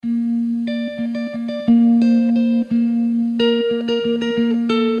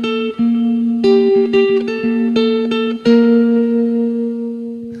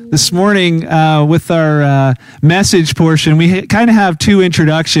This morning, with our message portion, we kind of have two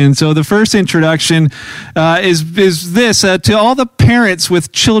introductions. So the first introduction is this to all the parents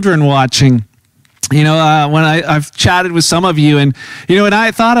with children watching. When I've chatted with some of you and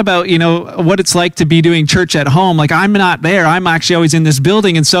I thought about, what it's like to be doing church at home. Like, I'm not there. I'm actually always in this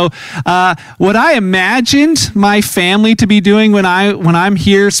building. And so what I imagined my family to be doing when I'm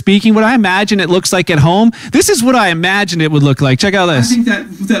here speaking, what I imagine it looks like at home, this is what I imagined it would look like. Check out this. I think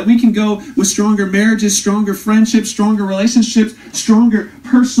that we can go with stronger marriages, stronger friendships, stronger relationships, stronger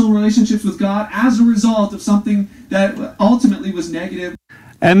personal relationships with God as a result of something that ultimately was negative.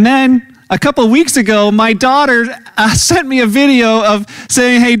 And then a couple of weeks ago, my daughter sent me a video of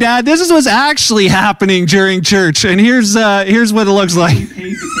saying, "Hey, Dad, this is what's actually happening during church, and here's what it looks like." You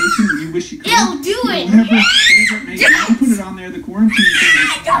paid vacation, you wish you could. Yo, do it. Whatever it may be. Don't put it on there. The quarantine thing.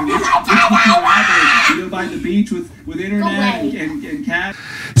 By the beach with internet and cat.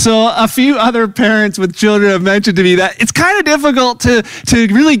 So a few other parents with children have mentioned to me that it's kind of difficult to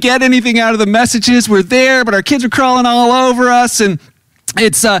really get anything out of the messages. We're there, but our kids are crawling all over us, and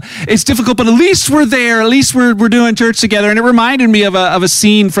it's difficult, but at least we're there. At least we're doing church together. And it reminded me of a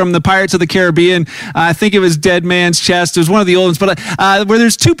scene from the Pirates of the Caribbean. I think it was Dead Man's Chest. It was one of the old ones, but where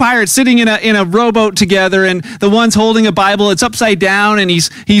there's two pirates sitting in a rowboat together, and the one's holding a Bible. It's upside down, and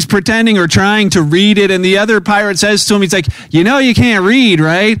he's pretending or trying to read it. And the other pirate says to him, he's like, "You know, you can't read,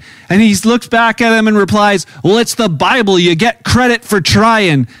 right?" And he looks back at him and replies, "Well, it's the Bible. You get credit for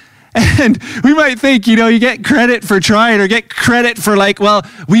trying." And we might think, you get credit for trying or get credit for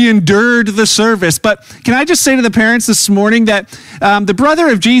we endured the service. But can I just say to the parents this morning that the brother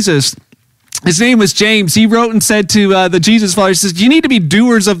of Jesus, his name was James, he wrote and said to the Jesus followers, he says, "You need to be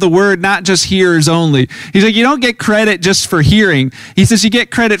doers of the word, not just hearers only." He's like, you don't get credit just for hearing. He says you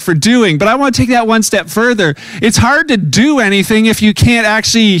get credit for doing. But I want to take that one step further. It's hard to do anything if you can't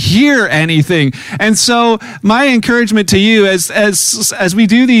actually hear anything. And so my encouragement to you as we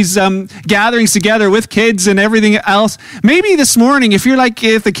do these gatherings together with kids and everything else, maybe this morning, if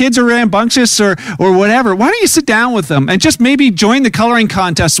the kids are rambunctious or whatever, why don't you sit down with them and just maybe join the coloring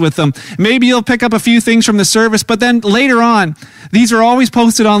contest with them? Maybe you'll pick up a few things from the service, but then later on, these are always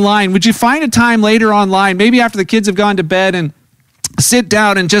posted online. Would you find a time later online, maybe after the kids have gone to bed, and sit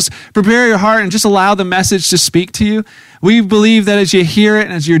down and just prepare your heart and just allow the message to speak to you? We believe that as you hear it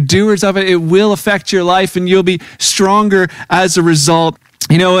and as you're doers of it, it will affect your life and you'll be stronger as a result.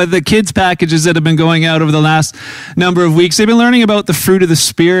 The kids packages that have been going out over the last number of weeks, they've been learning about the fruit of the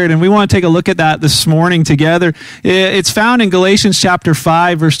Spirit, and we want to take a look at that this morning together. It's found in Galatians chapter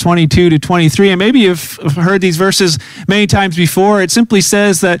 5, verse 22 to 23, and maybe you've heard these verses many times before. It simply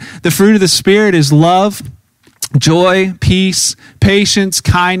says that the fruit of the Spirit is love, joy, peace, patience,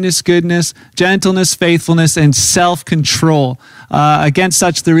 kindness, goodness, gentleness, faithfulness, and self-control. Against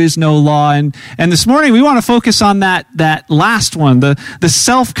such there is no law. And this morning we want to focus on that last one, the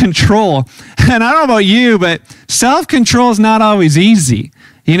self-control. And I don't know about you, but self-control is not always easy.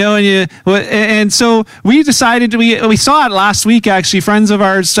 And so we decided, we saw it last week, actually. Friends of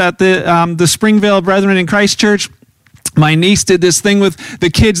ours at the Springvale Brethren in Christchurch, my niece did this thing with the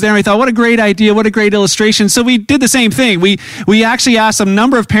kids there, and we thought, what a great idea, what a great illustration. So we did the same thing. We actually asked a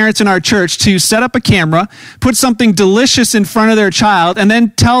number of parents in our church to set up a camera, put something delicious in front of their child, and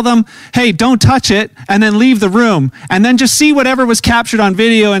then tell them, "Hey, don't touch it," and then leave the room, and then just see whatever was captured on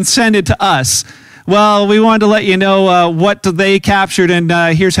video and send it to us. Well, we wanted to let you know what they captured, and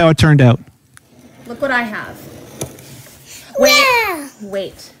here's how it turned out. Look what I have.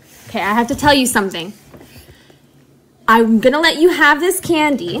 Wait. Okay, I have to tell you something. I'm going to let you have this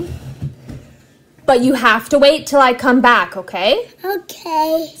candy, but you have to wait till I come back, okay?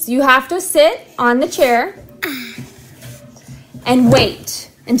 Okay. So you have to sit on the chair and wait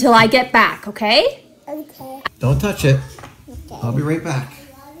until I get back, okay? Okay. Don't touch it. Okay. I'll be right back.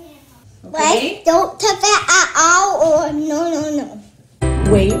 Okay? Wait, don't touch it at all, or no.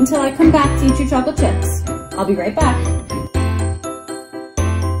 Wait until I come back to eat your chocolate chips. I'll be right back.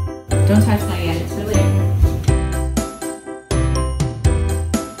 Don't touch that yet. It's really...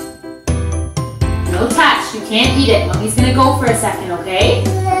 No touch. You can't eat it. Mommy's gonna go for a second, okay?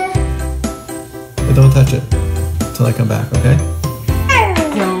 But don't touch it until I come back, okay?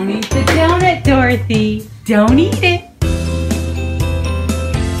 Don't eat the donut, Dorothy. Don't eat it.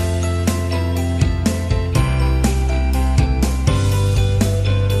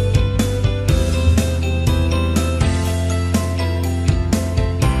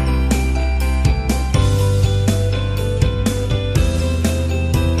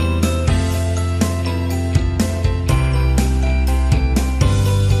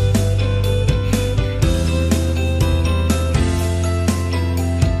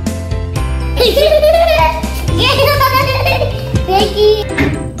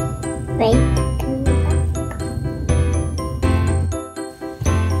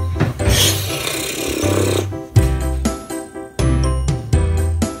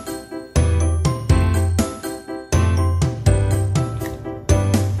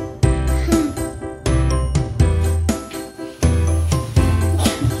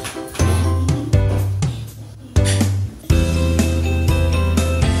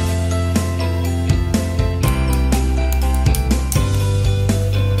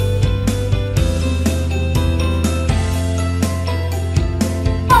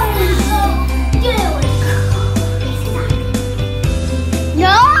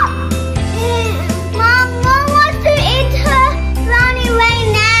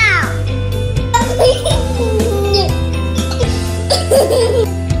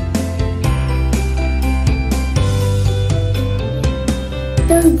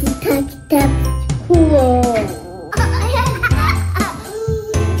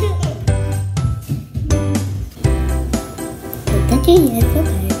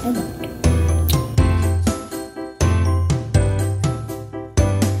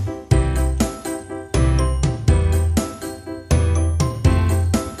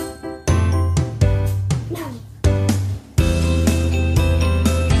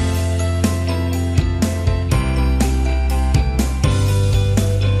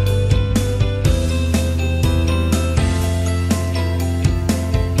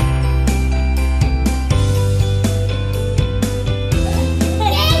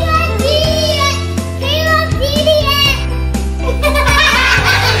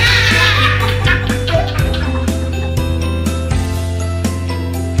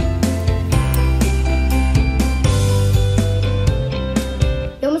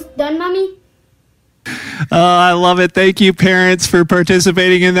 I love it. Thank you, parents, for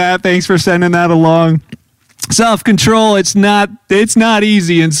participating in that. Thanks for sending that along. Self-control, it's not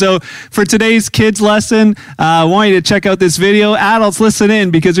easy. And so for today's kids lesson, I want you to check out this video. Adults, listen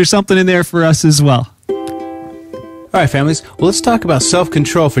in because there's something in there for us as well. All right, families, well, let's talk about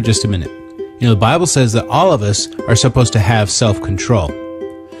self-control for just a minute. You know, the Bible says that all of us are supposed to have self-control.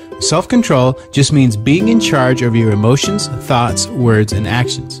 Self-control just means being in charge of your emotions, thoughts, words, and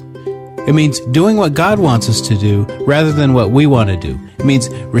actions. It means doing what God wants us to do rather than what we want to do. It means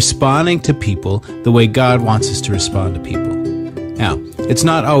responding to people the way God wants us to respond to people. Now, it's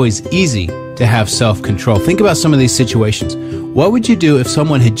not always easy to have self-control. Think about some of these situations. What would you do if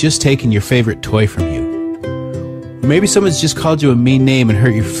someone had just taken your favorite toy from you? Maybe someone's just called you a mean name and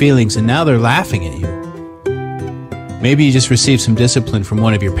hurt your feelings, and now they're laughing at you. Maybe you just received some discipline from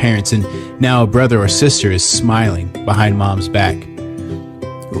one of your parents, and now a brother or sister is smiling behind mom's back.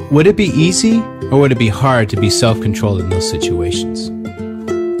 Would it be easy, or would it be hard to be self-controlled in those situations?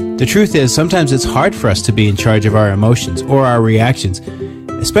 The truth is, sometimes it's hard for us to be in charge of our emotions or our reactions,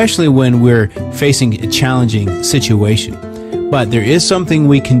 especially when we're facing a challenging situation. But there is something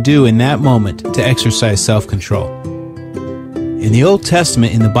we can do in that moment to exercise self-control. In the Old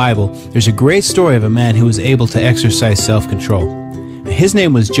Testament, in the Bible, there's a great story of a man who was able to exercise self-control. His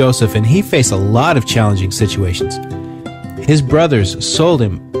name was Joseph, and he faced a lot of challenging situations. His brothers sold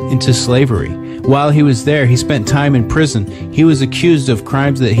him into slavery. While he was there, he spent time in prison. He was accused of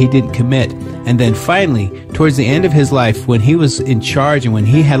crimes that he didn't commit. And then finally, towards the end of his life, when he was in charge and when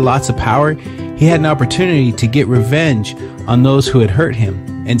he had lots of power, he had an opportunity to get revenge on those who had hurt him.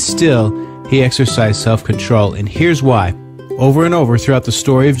 And still, he exercised self-control. And here's why. Over and over throughout the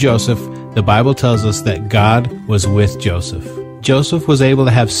story of Joseph, the Bible tells us that God was with Joseph. Joseph was able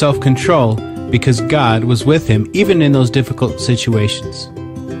to have self-control because God was with him, even in those difficult situations.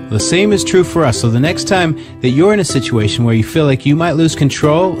 The same is true for us. So the next time that you're in a situation where you feel like you might lose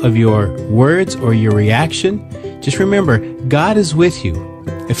control of your words or your reaction, just remember, God is with you.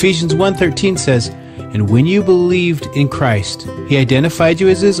 Ephesians 1:13 says, "And when you believed in Christ, He identified you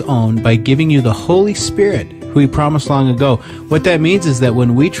as His own by giving you the Holy Spirit, who He promised long ago." What that means is that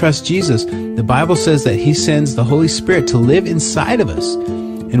when we trust Jesus, the Bible says that He sends the Holy Spirit to live inside of us.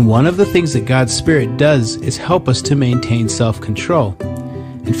 And one of the things that God's Spirit does is help us to maintain self-control.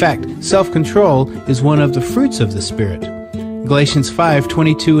 In fact, self-control is one of the fruits of the Spirit. Galatians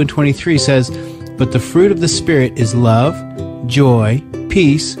 5:22 and 23 says, "But the fruit of the Spirit is love, joy,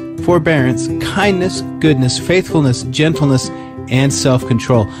 peace, forbearance, kindness, goodness, faithfulness, gentleness, and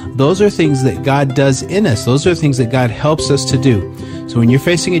self-control." Those are things that God does in us. Those are things that God helps us to do. So when you're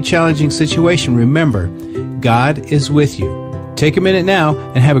facing a challenging situation, remember, God is with you. Take a minute now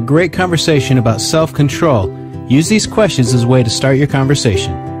and have a great conversation about self-control. Use these questions as a way to start your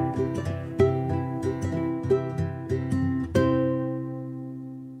conversation.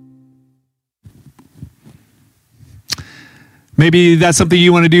 Maybe that's something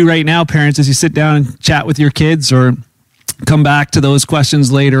you want to do right now, parents, as you sit down and chat with your kids, or come back to those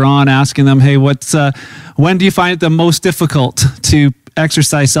questions later on, asking them, hey, when do you find it the most difficult to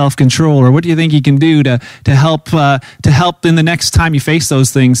exercise self-control, or what do you think you can do to help in the next time you face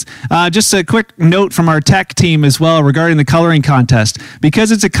those things? Just a quick note from our tech team as well regarding the coloring contest.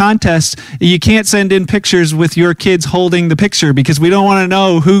 Because it's a contest, you can't send in pictures with your kids holding the picture, because we don't want to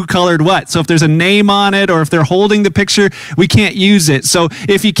know who colored what. So if there's a name on it, or if they're holding the picture, we can't use it. So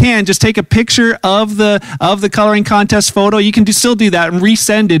if you can, just take a picture of the coloring contest photo. You can still do that and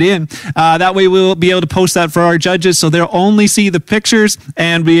resend it in. That way we'll be able to post that for our judges, so they'll only see the pictures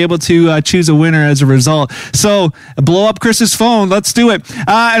and be able to choose a winner as a result. So blow up Chris's phone. Let's do it.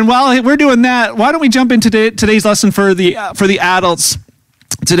 And while we're doing that, why don't we jump into today's lesson for the adults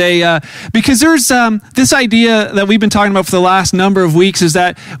today, because there's this idea that we've been talking about for the last number of weeks, is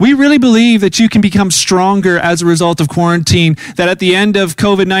that we really believe that you can become stronger as a result of quarantine, that at the end of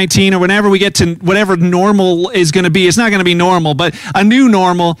COVID-19, or whenever we get to whatever normal is going to be, it's not going to be normal, but a new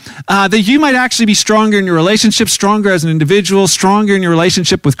normal, that you might actually be stronger in your relationship, stronger as an individual, stronger in your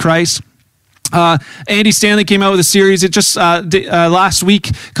relationship with Christ. Andy Stanley came out with a series just last week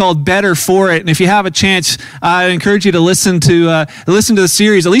called Better For It, and if you have a chance, I encourage you to listen to the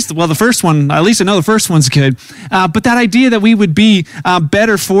series. The first one. At least I know the first one's good. But that idea that we would be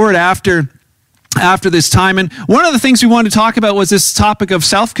better for it after this time. And one of the things we wanted to talk about was this topic of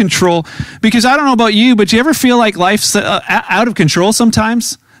self-control, because I don't know about you, but do you ever feel like life's out of control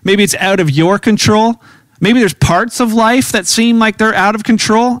sometimes? Maybe it's out of your control. Maybe there's parts of life that seem like they're out of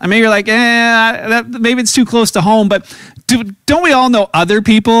control. And maybe you're like, maybe it's too close to home. But don't we all know other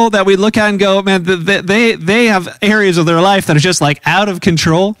people that we look at and go, man, they have areas of their life that are just like out of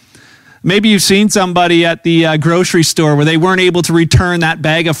control? Maybe you've seen somebody at the grocery store where they weren't able to return that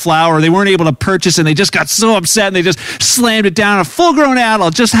bag of flour. They weren't able to purchase it, and they just got so upset and they just slammed it down. A full-grown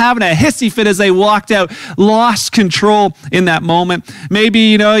adult just having a hissy fit as they walked out, lost control in that moment. Maybe,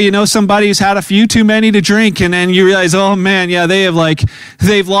 you know somebody who's had a few too many to drink, and then you realize, oh man, yeah, they've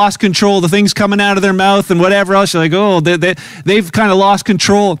lost control. The things coming out of their mouth and whatever else. You're like, oh, they've kind of lost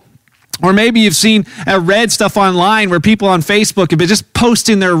control. Or maybe you've seen read stuff online where people on Facebook have been just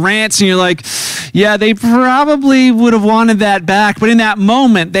posting their rants, and you're like, yeah, they probably would have wanted that back. But in that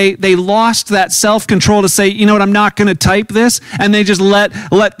moment, they lost that self-control to say, you know what, I'm not going to type this. And they just let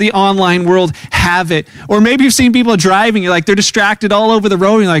the online world have it. Or maybe you've seen people driving, you're like, they're distracted all over the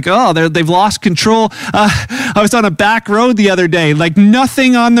road. And you're like, oh, they've lost control. I was on a back road the other day, like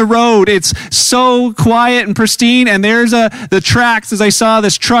nothing on the road. It's so quiet and pristine. And there's the tracks as I saw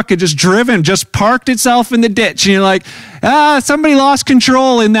this truck had just parked itself in the ditch. And you're like, somebody lost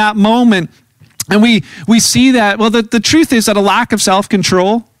control in that moment. And we see that. Well, the truth is that a lack of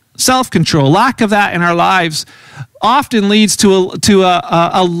self-control, lack of that in our lives often leads to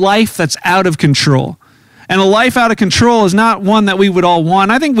a life that's out of control. And a life out of control is not one that we would all want.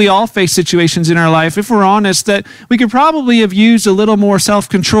 I think we all face situations in our life, if we're honest, that we could probably have used a little more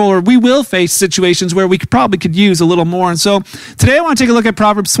self-control, or we will face situations where we could use a little more. And so today I want to take a look at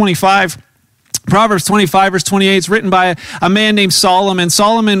Proverbs 25. Proverbs 25, verse 28 is written by a man named Solomon.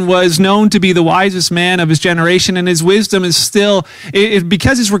 Solomon was known to be the wisest man of his generation, and his wisdom is still,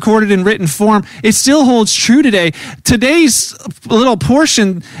 because it's recorded in written form, it still holds true today. Today's little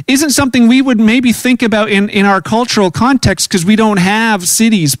portion isn't something we would maybe think about in our cultural context because we don't have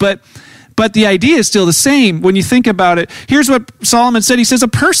cities, but the idea is still the same when you think about it. Here's what Solomon said. He says, a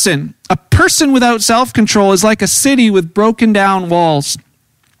person without self-control is like a city with broken down walls.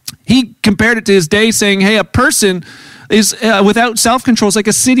 He compared it to his day, saying, hey, a person is without self-control is like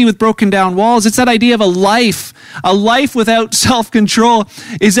a city with broken down walls. It's that idea of a life without self-control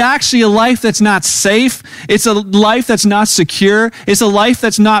is actually a life that's not safe. It's a life that's not secure. It's a life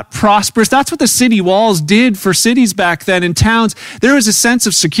that's not prosperous. That's what the city walls did for cities back then in towns. There was a sense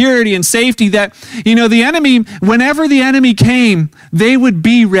of security and safety that, the enemy, whenever the enemy came, they would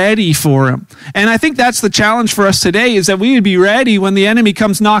be ready for him. And I think that's the challenge for us today, is that we would be ready when the enemy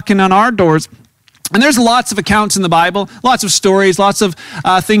comes knocking on our doors. And there's lots of accounts in the Bible, lots of stories, lots of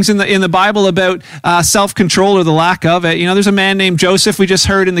things in the Bible about self-control or the lack of it. There's a man named Joseph. We just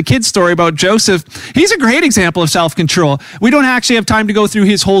heard in the kids' story about Joseph. He's a great example of self-control. We don't actually have time to go through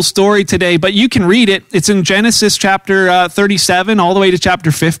his whole story today, but you can read it. It's in Genesis chapter 37 all the way to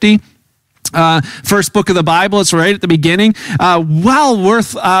chapter 50. First book of the Bible. It's right at the beginning. Well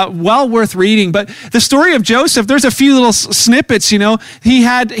worth reading. But the story of Joseph, there's a few little snippets. He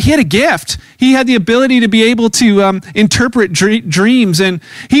had a gift. He had the ability to be able to interpret dreams, and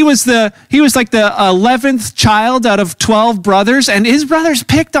he was like the 11th child out of 12 brothers, and his brothers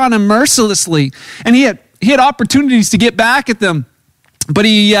picked on him mercilessly, and he had opportunities to get back at them. But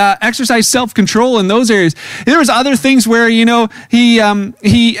he exercised self-control in those areas. There was other things where, he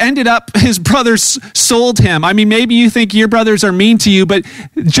ended up, his brothers sold him. I mean, maybe you think your brothers are mean to you, but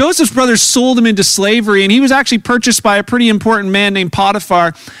Joseph's brothers sold him into slavery, and he was actually purchased by a pretty important man named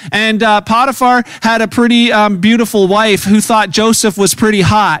Potiphar. And Potiphar had a pretty beautiful wife who thought Joseph was pretty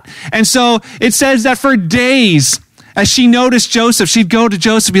hot. And so it says that for days, as she noticed Joseph, she'd go to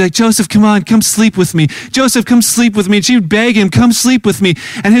Joseph and be like, Joseph, come on, come sleep with me. Joseph, come sleep with me. And she would beg him, come sleep with me.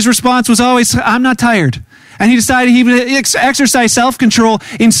 And his response was always, I'm not tired. And he decided he would exercise self-control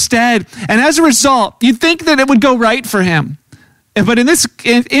instead. And as a result, you'd think that it would go right for him. But in this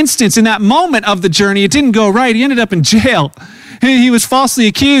instance, in that moment of the journey, it didn't go right. He ended up in jail. He was falsely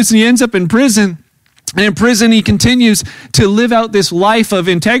accused, and he ends up in prison. And in prison, he continues to live out this life of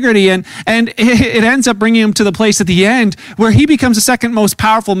integrity, and it ends up bringing him to the place at the end where he becomes the second most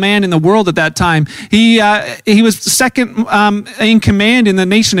powerful man in the world at that time. He was second in command in the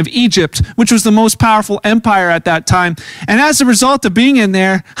nation of Egypt, which was the most powerful empire at that time. And as a result of being in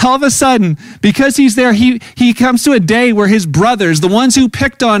there, all of a sudden, because he's there, he comes to a day where his brothers, the ones who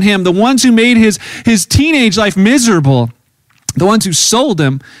picked on him, the ones who made his teenage life miserable, the ones who sold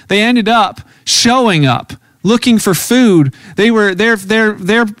him, they ended up showing up, looking for food. They were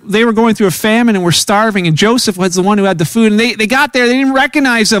going through a famine and were starving, and Joseph was the one who had the food. And they got there, they didn't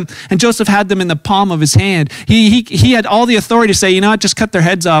recognize him, and Joseph had them in the palm of his hand. He had all the authority to say, just cut their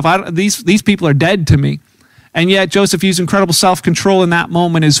heads off. These people are dead to me. And yet Joseph used incredible self-control in that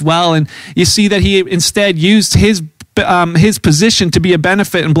moment as well. And you see that he instead used his position to be a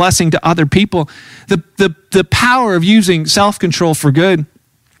benefit and blessing to other people. The power of using self-control for good.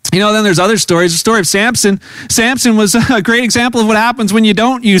 Then there's other stories. The story of Samson. Samson was a great example of what happens when you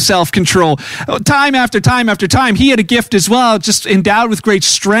don't use self-control. Time after time after time, he had a gift as well, just endowed with great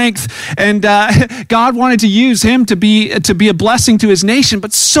strength. And God wanted to use him to be a blessing to his nation.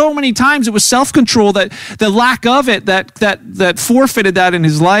 But so many times it was self-control, that the lack of it, that forfeited that in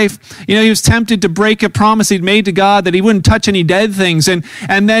his life. He was tempted to break a promise he'd made to God that he wouldn't touch any dead things. And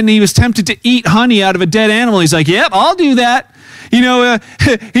then he was tempted to eat honey out of a dead animal. He's like, yep, I'll do that.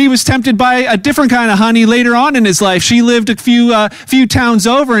 He was tempted by a different kind of honey later on in his life. She lived a few towns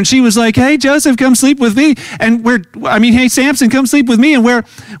over, and she was like, "Hey, Joseph, come sleep with me." And hey, Samson, come sleep with me. And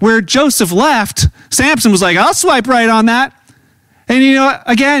where Joseph left, Samson was like, "I'll swipe right on that." And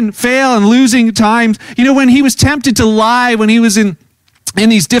again, fail and losing times. When he was tempted to lie, when he was in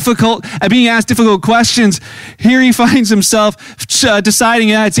these being asked difficult questions, here he finds himself deciding,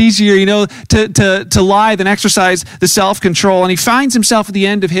 it's easier, to lie than exercise the self-control. And he finds himself at the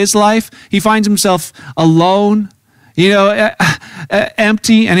end of his life. He finds himself alone,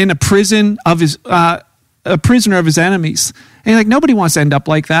 empty and in a prison of a prisoner of his enemies. And nobody wants to end up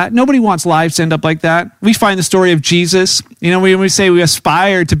like that. Nobody wants lives to end up like that. We find the story of Jesus. When we say we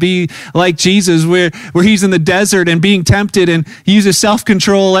aspire to be like Jesus, where he's in the desert and being tempted, and he uses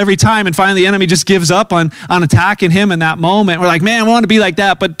self-control every time, and finally the enemy just gives up on attacking him in that moment. We're like, man, I want to be like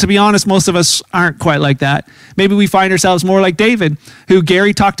that. But to be honest, most of us aren't quite like that. Maybe we find ourselves more like David, who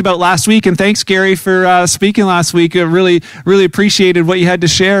Gary talked about last week. And thanks, Gary, for speaking last week. I really, really appreciated what you had to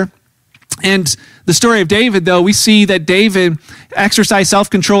share. And the story of David, though, we see that David exercised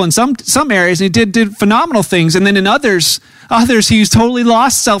self-control in some areas, and he did phenomenal things. And then in others he's totally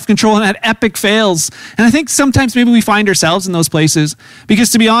lost self-control and had epic fails. And I think sometimes maybe we find ourselves in those places.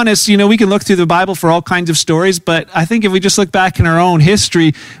 Because to be honest, we can look through the Bible for all kinds of stories, but I think if we just look back in our own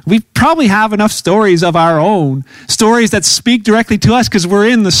history, we probably have enough stories of our own, stories that speak directly to us because we're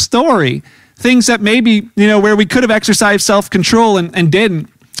in the story. Things that maybe, where we could have exercised self-control and didn't.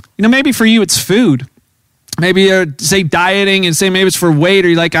 Maybe for you it's food. Maybe you're, say, dieting, and say maybe it's for weight, or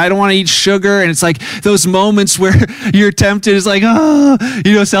you're like, I don't want to eat sugar. And it's like those moments where you're tempted. It's like,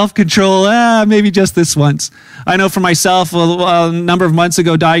 self-control. Maybe just this once. I know for myself, a number of months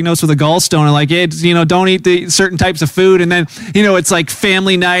ago, diagnosed with a gallstone. And like, don't eat the certain types of food. And then, it's like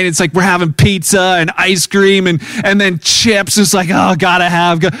family night. It's like we're having pizza and ice cream and then chips. It's like, gotta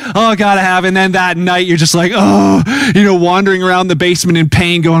have. And then that night, you're just like, wandering around the basement in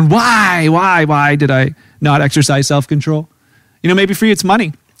pain, going, why did I not exercise self-control? Maybe for you it's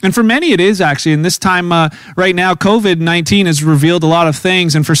money. And for many it is actually. In this time right now, COVID-19 has revealed a lot of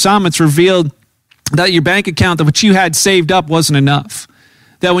things. And for some, it's revealed that your bank account, that what you had saved up, wasn't enough.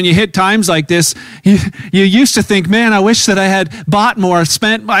 That when you hit times like this, you used to think, man, I wish that I had bought more,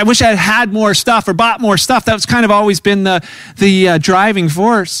 I wish I had more stuff or bought more stuff. That's kind of always been the driving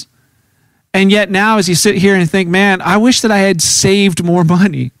force. And yet now, as you sit here and think, man, I wish that I had saved more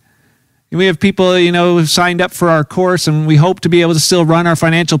money. We have people, who've signed up for our course, and we hope to be able to still run our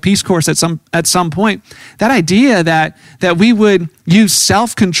financial peace course at some point. That idea that we would use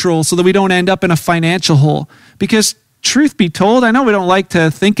self-control so that we don't end up in a financial hole. Because truth be told, I know we don't like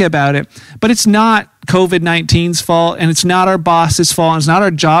to think about it, but it's not COVID-19's fault, and it's not our boss's fault, and it's not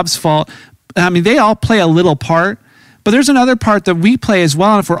our job's fault. They all play a little part. But there's another part that we play as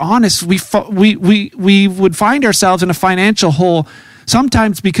well. And if we're honest, we would find ourselves in a financial hole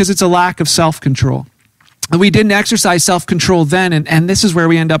sometimes because it's a lack of self-control. And we didn't exercise self-control then, and this is where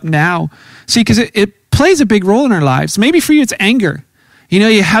we end up now. See, because it plays a big role in our lives. Maybe for you it's anger.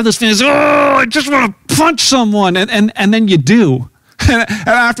 You have those feelings, I just want to punch someone, and then you do. And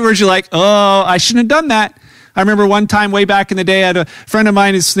afterwards you're like, I shouldn't have done that. I remember one time way back in the day, I had a friend of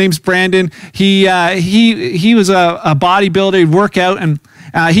mine, his name's Brandon. He was a bodybuilder, he'd work out, and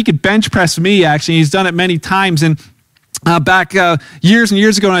he could bench press me, actually. He's done it many times, and back years and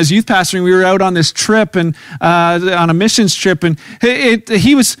years ago when I was youth pastoring, we were out on this trip and on a missions trip, and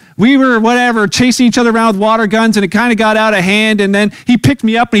we were chasing each other around with water guns, and it kind of got out of hand. And then he picked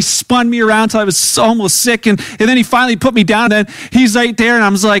me up and he spun me around till I was almost sick, and then he finally put me down. And he's right there, and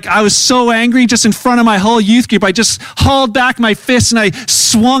I was so angry just in front of my whole youth group. I just hauled back my fist and I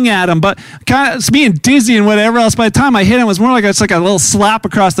swung at him, but kind of being dizzy and whatever else. By the time I hit him, it was more like it's like a little slap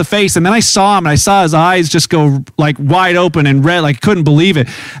across the face. And then I saw him, and I saw his eyes just go like wide open and red, like couldn't believe it.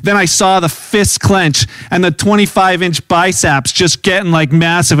 Then I saw the fist clench and the 25-inch biceps just getting like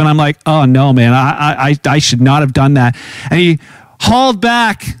massive, and I'm like, oh no, man, I should not have done that. And he hauled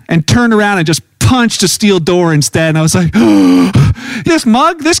back and turned around and just punched a steel door instead. And I was like,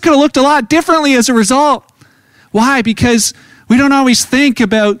 this could have looked a lot differently as a result. Why? Because we don't always think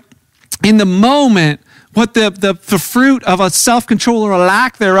about in the moment what the fruit of a self-control or a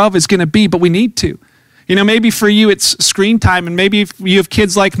lack thereof is going to be, but we need to. You know, maybe for you it's screen time, and maybe if you have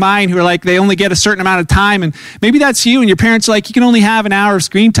kids like mine who are like, they only get a certain amount of time, and maybe that's you, and your parents are like, you can only have an hour of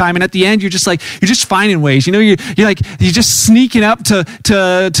screen time, and at the end you're just finding ways. You know, you're just sneaking up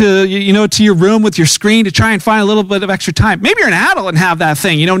to your room with your screen to try and find a little bit of extra time. Maybe you're an adult and have that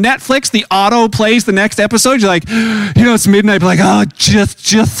thing. You know, Netflix, the auto plays the next episode. You're like, you know, it's midnight, but like, oh,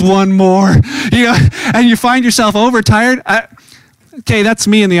 just one more. You know, and you find yourself overtired. Okay, that's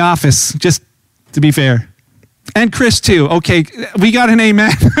me in the office, just to be fair. And Chris too. Okay, we got an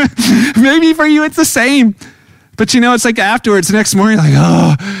amen. Maybe for you it's the same. But you know, it's like afterwards, the next morning, like,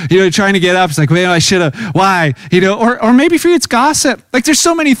 oh, you know, trying to get up. It's like, well, I should have. Why? You know, or maybe for you it's gossip. Like there's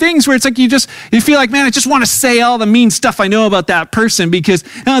so many things where it's like you feel like, man, I just want to say all the mean stuff I know about that person because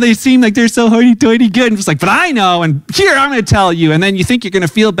they seem like they're so hoity-toity good. And it's like, but I know, and here, I'm going to tell you. And then you think you're going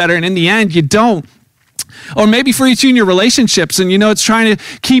to feel better, and in the end, you don't. Or maybe for each in your relationships, and you know, it's trying to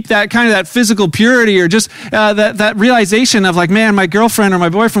keep that kind of that physical purity, or just that realization of like, man, my girlfriend or my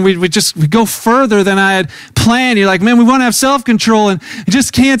boyfriend, we go further than I had planned. You're like, man, we want to have self-control, and you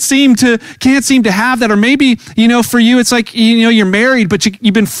just can't seem to have that. Or maybe, you know, for you, it's like, you know, you're married, but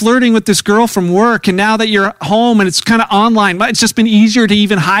you've been flirting with this girl from work, and now that you're home and it's kind of online, it's just been easier to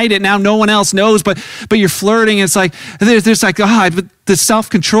even hide it. Now no one else knows, but you're flirting. And it's like there's like, but the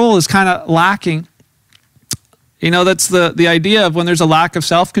self-control is kind of lacking. You know, that's the idea of when there's a lack of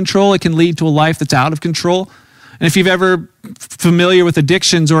self-control, it can lead to a life that's out of control. And if you've ever familiar with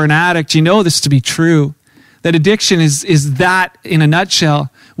addictions or an addict, you know this to be true. That addiction is that in a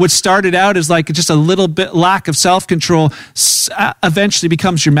nutshell. What started out as like just a little bit lack of self-control eventually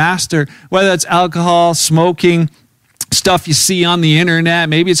becomes your master. Whether that's alcohol, smoking, stuff you see on the internet,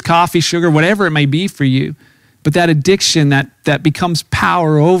 maybe it's coffee, sugar, whatever it may be for you. But that addiction that becomes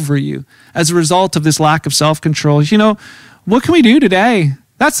power over you as a result of this lack of self-control. You know, what can we do today?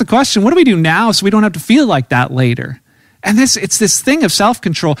 That's the question. What do we do now so we don't have to feel like that later? And it's this thing of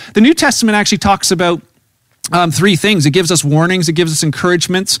self-control. The New Testament actually talks about three things. It gives us warnings, it gives us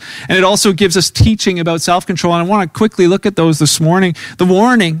encouragements, and it also gives us teaching about self-control. And I want to quickly look at those this morning. The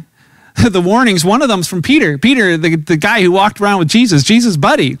warnings, one of them is from Peter. Peter, the guy who walked around with Jesus'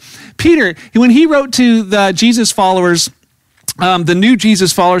 buddy. Peter, when he wrote to the Jesus followers, the new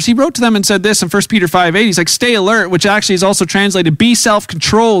Jesus followers, he wrote to them and said this in 1 Peter 5:8. He's like, stay alert, which actually is also translated, be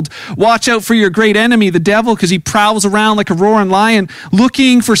self-controlled. Watch out for your great enemy, the devil, because he prowls around like a roaring lion,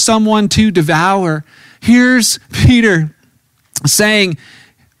 looking for someone to devour. Here's Peter saying,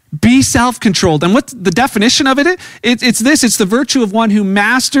 be self-controlled. And what's the definition of it? It's this. It's the virtue of one who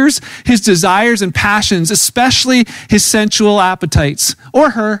masters his desires and passions, especially his sensual appetites. Or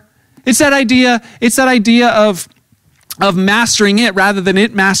her. It's that idea of mastering it rather than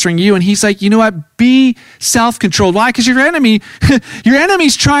it mastering you. And he's like, you know what? Be self-controlled. Why? Because your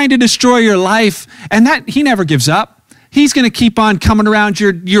enemy's trying to destroy your life. And that he never gives up. He's going to keep on coming around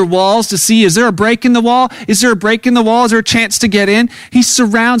your walls to see, is there a break in the wall? Is there a break in the wall? Is there a chance to get in? He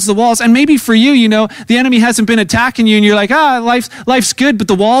surrounds the walls. And maybe for you, you know, the enemy hasn't been attacking you and you're like, life's good, but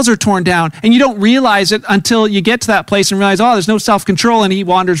the walls are torn down. And you don't realize it until you get to that place and realize, there's no self-control, and he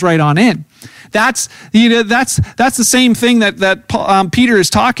wanders right on in. That's the same thing that Peter is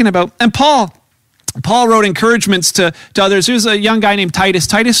talking about. And Paul wrote encouragements to others. There was a young guy named Titus.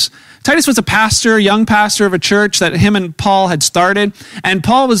 Titus was a young pastor of a church that him and Paul had started. And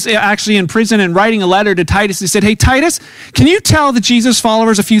Paul was actually in prison and writing a letter to Titus. He said, hey, Titus, can you tell the Jesus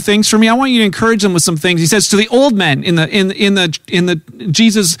followers a few things for me? I want you to encourage them with some things. He says to the old men in the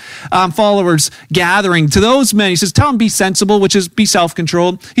Jesus followers gathering, to those men, he says, tell them be sensible, which is be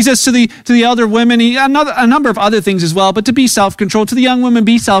self-controlled. He says to the elder women, a number of other things as well, but to be self-controlled. To the young women,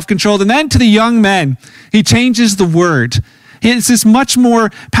 be self-controlled. And then to the young men, he changes the word. It's this much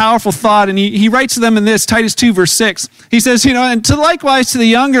more powerful thought, and he writes to them in this, Titus 2, verse 6. He says, you know, and likewise to the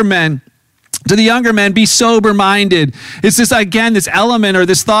younger men, be sober-minded. It's this, again, this element or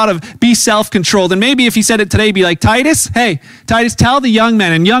this thought of be self-controlled. And maybe if he said it today, be like, Titus, tell the young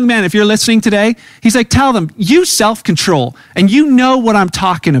men, and young men, if you're listening today, he's like, tell them, use self-control, and you know what I'm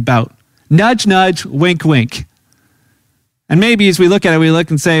talking about. Nudge, nudge, wink, wink. And maybe as we look at it, we look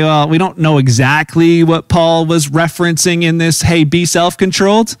and say, well, we don't know exactly what Paul was referencing in this, hey, be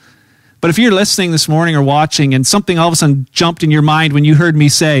self-controlled. But if you're listening this morning or watching and something all of a sudden jumped in your mind when you heard me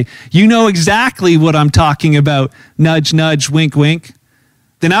say, you know exactly what I'm talking about, nudge, nudge, wink, wink,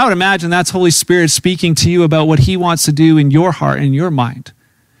 then I would imagine that's Holy Spirit speaking to you about what he wants to do in your heart and in your mind.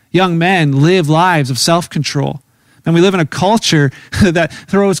 Young men live lives of self-control. And we live in a culture that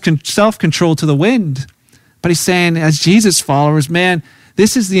throws self-control to the wind. But he's saying, as Jesus followers, man,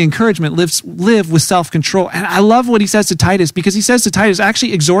 This is the encouragement, live with self-control. And I love what he says to Titus, because he says to Titus,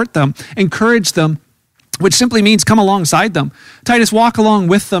 actually exhort them, encourage them, which simply means come alongside them. Titus, walk along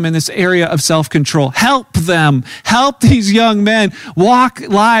with them in this area of self-control. Help them. Help these young men walk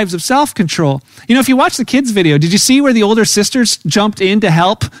lives of self-control. You know, if you watch the kids video, did you see where the older sisters jumped in to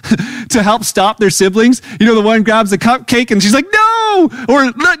help stop their siblings? You know, the one grabs the cupcake and she's like, no!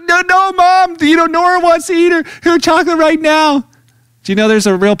 Or, no, Mom, you know, Nora wants to eat her chocolate right now. Do you know there's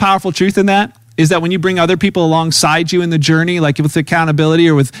a real powerful truth in that? Is that when you bring other people alongside you in the journey, like with accountability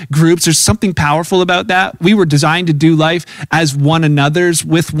or with groups, there's something powerful about that. We were designed to do life as one another's,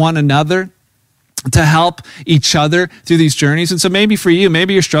 with one another, to help each other through these journeys. And so maybe for you,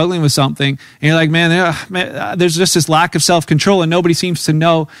 maybe you're struggling with something, and you're like, man, there's just this lack of self-control and nobody seems to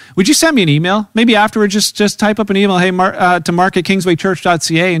know. Would you send me an email? Maybe afterward, just type up an email, hey, to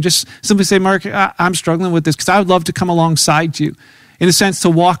mark@kingswaychurch.ca, and just simply say, Mark, I'm struggling with this, because I would love to come alongside you, in a sense, to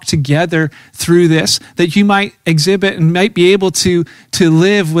walk together through this, that you might exhibit and might be able to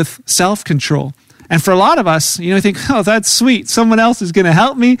live with self-control. And for a lot of us, you know, think, oh, that's sweet. Someone else is going to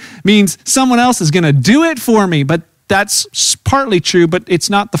help me, means someone else is going to do it for me. But that's partly true, but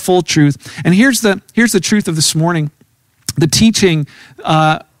it's not the full truth. And here's the truth of this morning. The teaching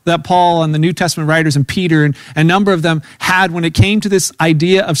that Paul and the New Testament writers and Peter and a number of them had when it came to this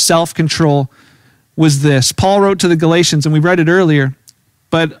idea of self-control was this. Paul wrote to the Galatians, and we read it earlier,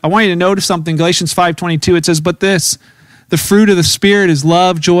 but I want you to notice something. Galatians 5:22, it says, but this, the fruit of the Spirit is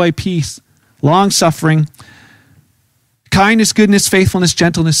love, joy, peace, long-suffering, kindness, goodness, faithfulness,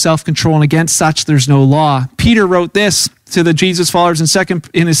 gentleness, self-control, and against such there's no law. Peter wrote this to the Jesus followers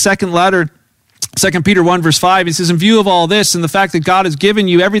in his second letter, 2 Peter 1 verse 5, he says, in view of all this and the fact that God has given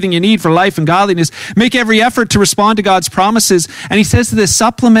you everything you need for life and godliness, make every effort to respond to God's promises. And he says to this,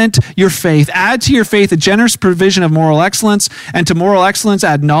 supplement your faith. Add to your faith a generous provision of moral excellence, and to moral excellence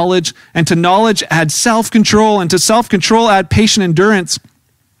add knowledge, and to knowledge add self-control, and to self-control add patient endurance.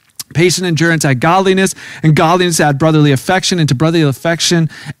 Patient endurance add godliness, and godliness add brotherly affection, and to brotherly affection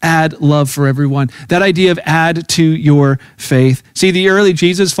add love for everyone. That idea of add to your faith. See, the early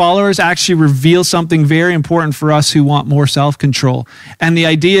Jesus followers actually reveal something very important for us who want more self-control. And the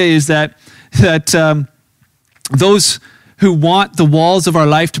idea is that those who want the walls of our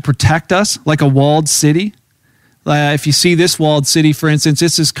life to protect us, like a walled city. If you see this walled city, for instance,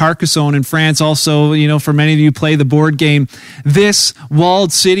 this is Carcassonne in France. Also, you know, for many of you play the board game, this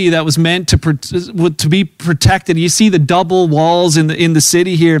walled city that was meant to be protected. You see the double walls in the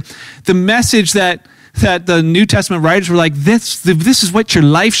city here. The message that the New Testament writers were like, this is what your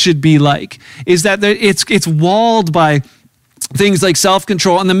life should be like, is that it's walled by things like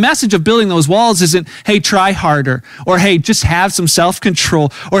self-control. And the message of building those walls isn't, hey, try harder, or hey, just have some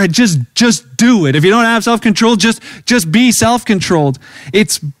self-control, or hey, just do it. If you don't have self-control, just be self-controlled.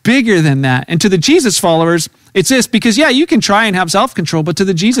 It's bigger than that. And to the Jesus followers, it's this, because yeah, you can try and have self-control, but to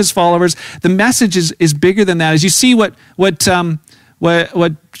the Jesus followers, the message is bigger than that. As you see what Paul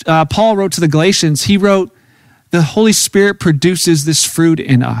wrote to the Galatians, he wrote, the Holy Spirit produces this fruit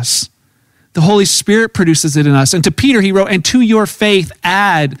in us. The Holy Spirit produces it in us. And to Peter, he wrote, and to your faith,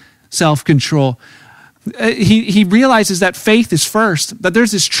 add self-control. He realizes that faith is first, that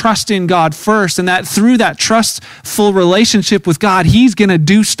there's this trust in God first, and that through that trustful relationship with God, he's going to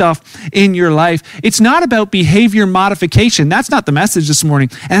do stuff in your life. It's not about behavior modification. That's not the message this morning.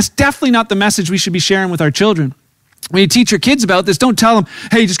 And it's definitely not the message we should be sharing with our children. When you teach your kids about this, don't tell them,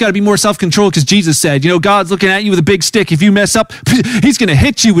 hey, you just got to be more self-controlled because Jesus said, you know, God's looking at you with a big stick. If you mess up, he's going to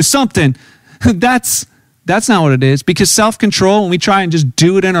hit you with something. That's not what it is, because self-control, when we try and just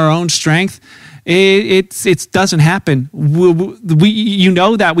do it in our own strength, it doesn't happen. We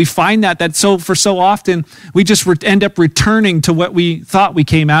know that. We find that so often we just end up returning to what we thought we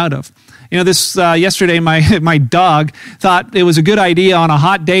came out of. You know, this yesterday, my dog thought it was a good idea on a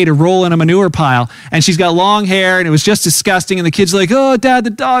hot day to roll in a manure pile. And she's got long hair, and it was just disgusting. And the kids are like, oh, Dad, the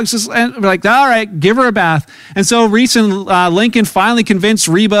dog's just... And we're like, all right, give her a bath. And so Lincoln finally convinced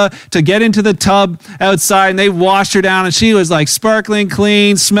Reba to get into the tub outside, and they washed her down, and she was like sparkling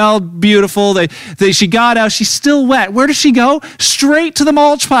clean, smelled beautiful. She got out. She's still wet. Where does she go? Straight to the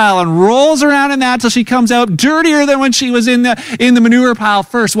mulch pile and rolls around in that till she comes out dirtier than when she was in the manure pile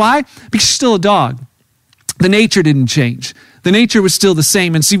first. Why? Because she's still a dog. The nature didn't change. The nature was still the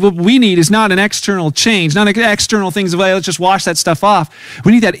same. And see, what we need is not an external change, not external things of, hey, let's just wash that stuff off.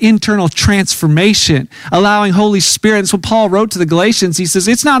 We need that internal transformation, allowing Holy Spirit. That's what Paul wrote to the Galatians. He says,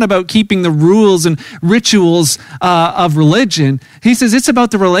 it's not about keeping the rules and rituals of religion. He says, it's about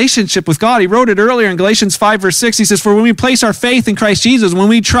the relationship with God. He wrote it earlier in Galatians 5, verse 6. He says, for when we place our faith in Christ Jesus, when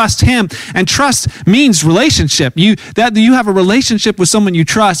we trust him, and trust means relationship. You have a relationship with someone you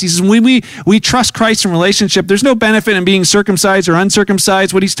trust. He says, when we trust Christ in relationship, there's no benefit in being circumcised or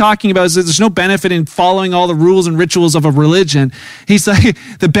uncircumcised. What he's talking about is that there's no benefit in following all the rules and rituals of a religion. He's like,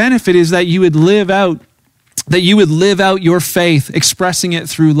 the benefit is that you would live out your faith, expressing it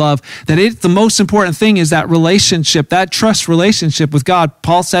through love. The most important thing is that relationship, that trust relationship with God.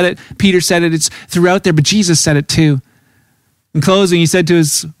 Paul said it, Peter said it, it's throughout there, but Jesus said it too. In closing, he said to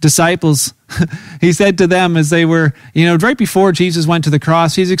his disciples, he said to them as they were, right before Jesus went to the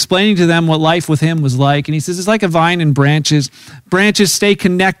cross, he's explaining to them what life with him was like. And he says, it's like a vine and branches. Branches stay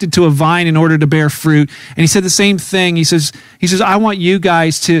connected to a vine in order to bear fruit. And he said the same thing. He says, I want you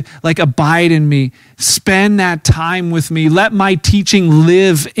guys to abide in me. Spend that time with me. Let my teaching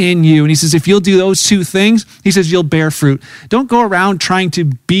live in you. And he says, if you'll do those two things, he says, you'll bear fruit. Don't go around trying to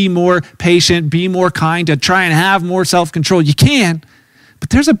be more patient, be more kind, to try and have more self-control. You can. But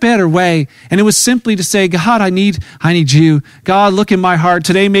there's a better way. And it was simply to say, God, I need you. God, look in my heart.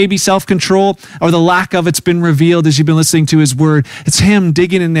 Today maybe self-control or the lack of it's been revealed as you've been listening to his word. It's him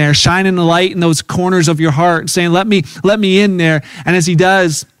digging in there, shining the light in those corners of your heart and saying, let me in there. And as he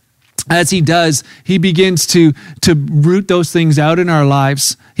does, he begins to root those things out in our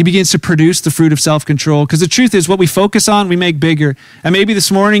lives. He begins to produce the fruit of self-control. Because the truth is, what we focus on, we make bigger. And maybe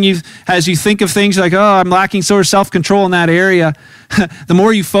this morning, as you think of things like, oh, I'm lacking sort of self-control in that area, the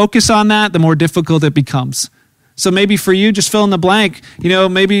more you focus on that, the more difficult it becomes. So maybe for you, just fill in the blank.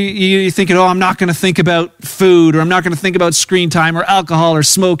 Maybe you're thinking, oh, I'm not going to think about food, or I'm not going to think about screen time, or alcohol, or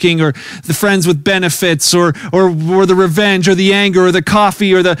smoking, or the friends with benefits, or the revenge, or the anger, or the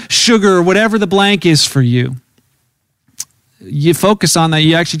coffee, or the sugar, or whatever the blank is for you. You focus on that,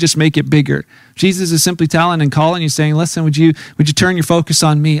 you actually just make it bigger. Jesus is simply telling and calling you, saying, listen, would you turn your focus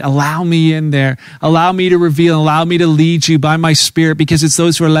on me? Allow me in there. Allow me to reveal, allow me to lead you by my Spirit, because it's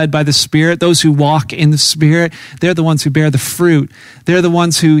those who are led by the Spirit, those who walk in the Spirit, they're the ones who bear the fruit. They're the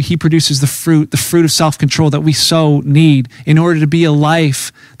ones who he produces the fruit of self-control that we so need in order to be a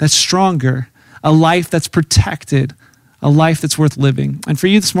life that's stronger, a life that's protected, a life that's worth living. And for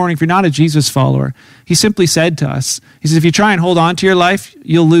you this morning, if you're not a Jesus follower, he simply said to us, he says, if you try and hold on to your life,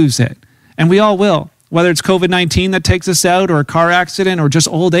 you'll lose it. And we all will. Whether it's COVID-19 that takes us out, or a car accident, or just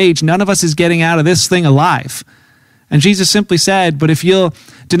old age, none of us is getting out of this thing alive. And Jesus simply said, but if you'll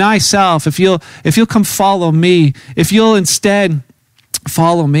deny self, if you'll come follow me, if you'll instead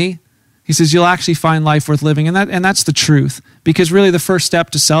follow me, he says, you'll actually find life worth living. And that's the truth. Because really the first step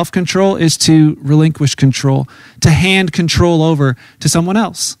to self-control is to relinquish control, to hand control over to someone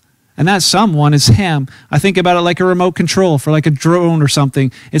else. And that someone is him. I think about it like a remote control for like a drone or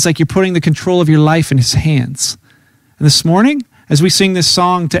something. It's like you're putting the control of your life in his hands. And this morning, as we sing this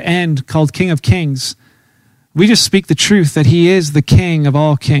song to end called King of Kings, we just speak the truth that he is the King of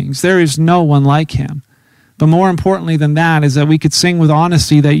all kings. There is no one like him. But more importantly than that is that we could sing with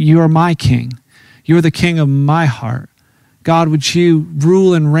honesty that you are my King. You are the King of my heart. God, would you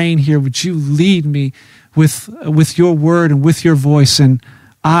rule and reign here? Would you lead me with your word and with your voice, and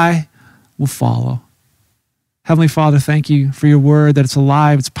I will follow. Heavenly Father, thank you for your word, that it's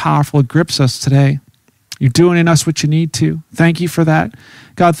alive, it's powerful, it grips us today. You're doing in us what you need to. Thank you for that.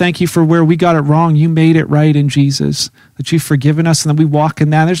 God, thank you for where we got it wrong. You made it right in Jesus, that you've forgiven us and that we walk in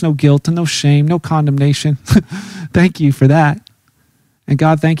that. There's no guilt and no shame, no condemnation. Thank you for that. And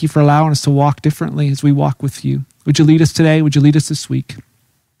God, thank you for allowing us to walk differently as we walk with you. Would you lead us today? Would you lead us this week?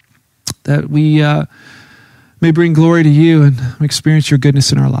 That we may bring glory to you and experience your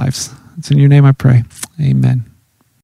goodness in our lives. It's in your name I pray. Amen.